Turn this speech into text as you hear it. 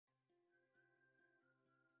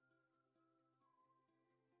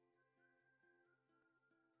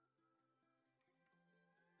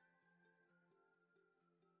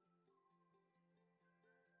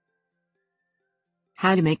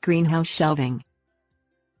How to make greenhouse shelving.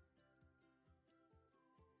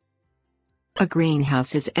 A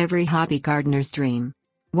greenhouse is every hobby gardener's dream.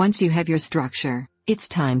 Once you have your structure, it's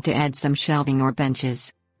time to add some shelving or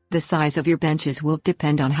benches. The size of your benches will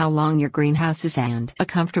depend on how long your greenhouse is and a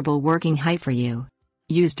comfortable working height for you.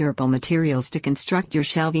 Use durable materials to construct your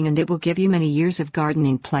shelving and it will give you many years of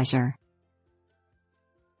gardening pleasure.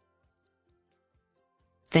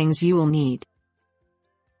 Things you will need: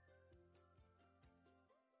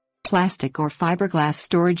 plastic or fiberglass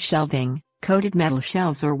storage shelving, coated metal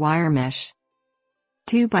shelves or wire mesh.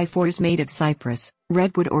 2x4s made of cypress,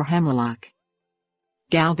 redwood or hemlock.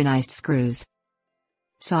 Galvanized screws.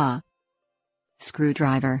 Saw.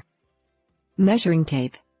 Screwdriver. Measuring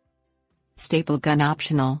tape. Staple gun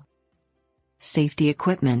optional. Safety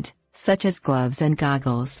equipment, such as gloves and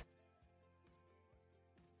goggles.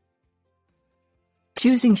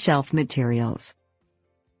 Choosing shelf materials.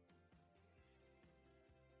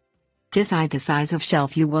 Decide the size of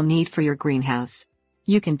shelf you will need for your greenhouse.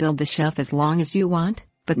 You can build the shelf as long as you want,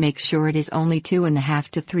 but make sure it is only 2.5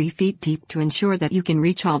 to 3 feet deep to ensure that you can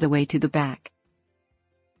reach all the way to the back.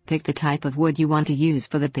 Pick the type of wood you want to use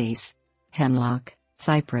for the base. Hemlock,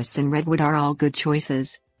 cypress and redwood are all good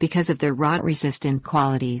choices, because of their rot-resistant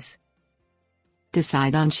qualities.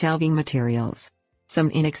 Decide on shelving materials. Some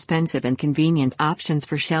inexpensive and convenient options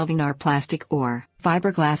for shelving are plastic or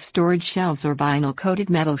fiberglass storage shelves or vinyl-coated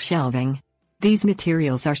metal shelving. These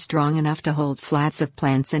materials are strong enough to hold flats of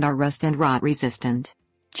plants and are rust and rot resistant.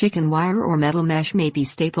 Chicken wire or metal mesh may be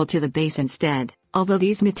stapled to the base instead, although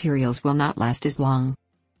these materials will not last as long.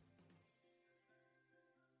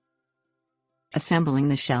 Assembling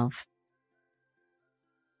the shelf.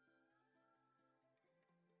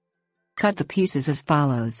 Cut the pieces as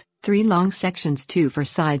follows: 3 long sections, 2 for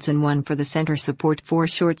sides and 1 for the center support, 4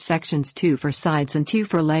 short sections, 2 for sides and 2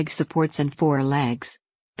 for leg supports and 4 legs.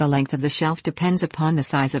 The length of the shelf depends upon the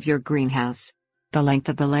size of your greenhouse. The length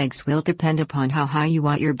of the legs will depend upon how high you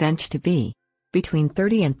want your bench to be. Between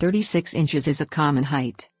 30 and 36 inches is a common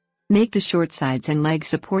height. Make the short sides and leg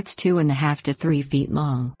supports 2.5 to 3 feet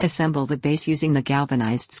long. Assemble the base using the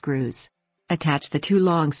galvanized screws. Attach the 2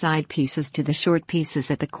 long side pieces to the short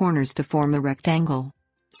pieces at the corners to form a rectangle.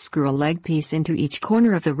 Screw a leg piece into each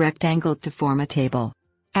corner of the rectangle to form a table.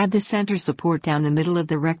 Add the center support down the middle of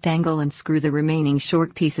the rectangle and screw the remaining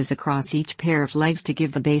short pieces across each pair of legs to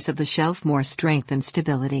give the base of the shelf more strength and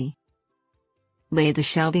stability. Lay the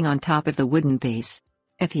shelving on top of the wooden base.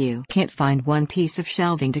 If you can't find one piece of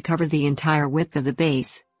shelving to cover the entire width of the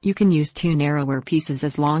base, you can use 2 narrower pieces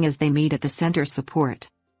as long as they meet at the center support.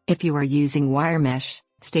 If you are using wire mesh,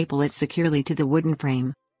 staple it securely to the wooden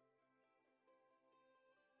frame.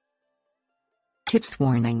 Tips: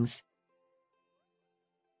 warnings.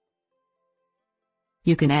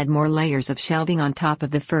 You can add more layers of shelving on top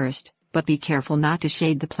of the first, but be careful not to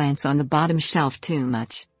shade the plants on the bottom shelf too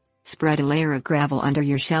much. Spread a layer of gravel under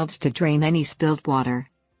your shelves to drain any spilled water.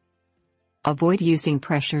 Avoid using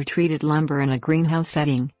pressure-treated lumber in a greenhouse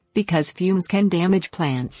setting, because fumes can damage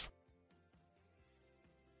plants.